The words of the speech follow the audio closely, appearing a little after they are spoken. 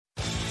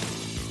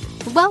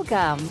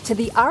Welcome to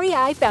the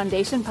REI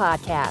Foundation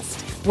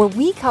Podcast, where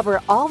we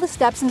cover all the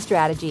steps and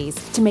strategies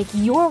to make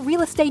your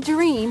real estate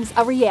dreams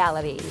a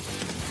reality.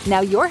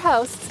 Now your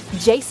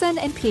hosts, Jason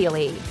and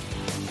Peely.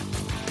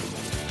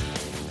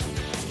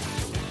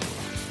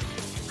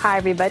 Hi,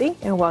 everybody,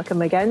 and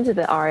welcome again to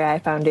the REI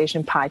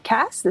Foundation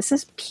Podcast. This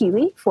is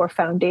Peely for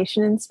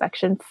Foundation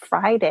Inspection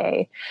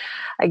Friday.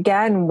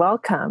 Again,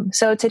 welcome.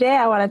 So today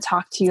I want to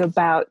talk to you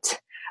about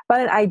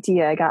an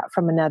idea I got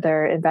from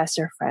another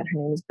investor friend. Her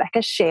name is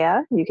Becca Shea.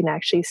 You can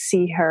actually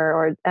see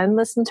her and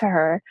listen to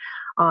her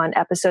on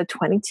episode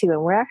 22.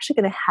 And we're actually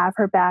going to have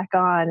her back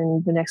on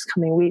in the next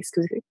coming weeks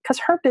because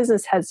her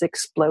business has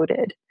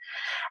exploded.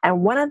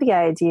 And one of the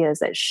ideas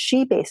that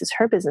she bases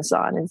her business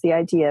on is the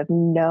idea of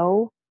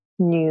no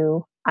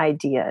new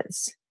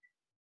ideas.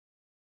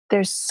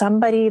 There's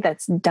somebody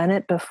that's done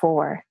it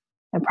before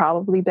and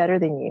probably better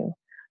than you.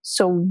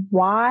 So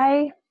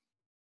why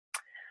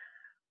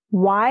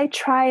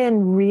try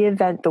and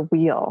reinvent the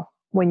wheel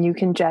when you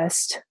can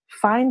just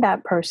find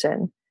that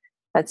person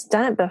that's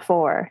done it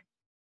before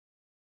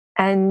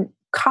and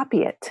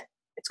copy it?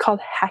 It's called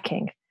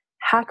hacking.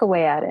 Hack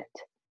away at it.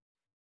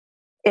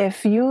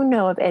 If you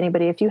know of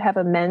anybody, if you have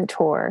a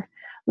mentor,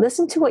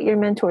 listen to what your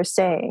mentor is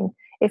saying.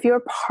 If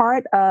you're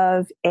part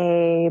of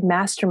a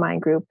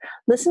mastermind group,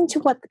 listen to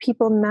what the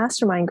people in the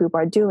mastermind group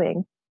are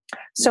doing.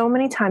 So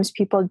many times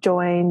people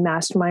join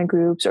mastermind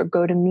groups or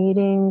go to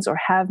meetings or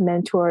have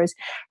mentors,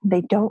 and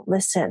they don't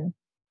listen.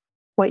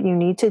 What you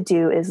need to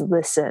do is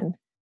listen.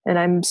 And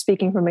I'm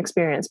speaking from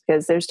experience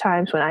because there's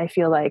times when I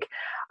feel like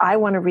I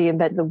want to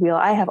reinvent the wheel.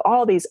 I have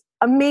all these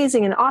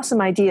amazing and awesome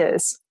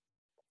ideas.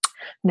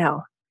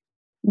 No,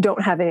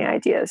 don't have any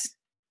ideas.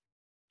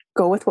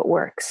 Go with what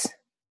works.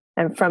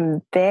 And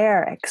from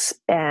there,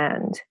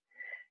 expand.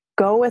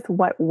 Go with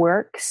what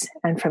works,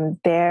 and from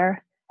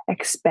there,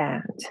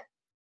 expand.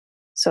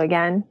 So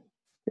again,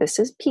 this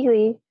is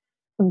Peely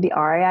from the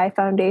REI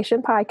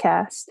Foundation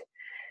Podcast,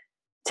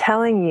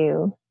 telling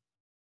you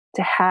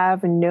to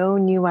have no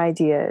new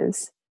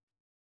ideas,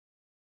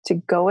 to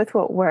go with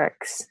what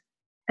works,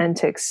 and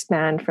to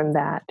expand from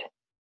that.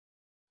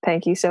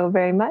 Thank you so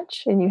very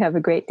much, and you have a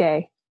great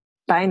day.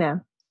 Bye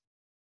now.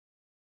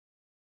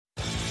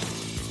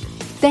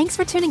 Thanks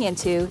for tuning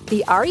into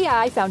the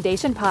REI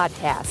Foundation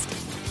Podcast.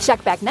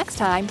 Check back next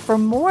time for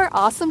more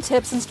awesome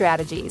tips and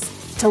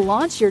strategies to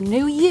launch your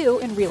new you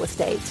in real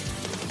estate.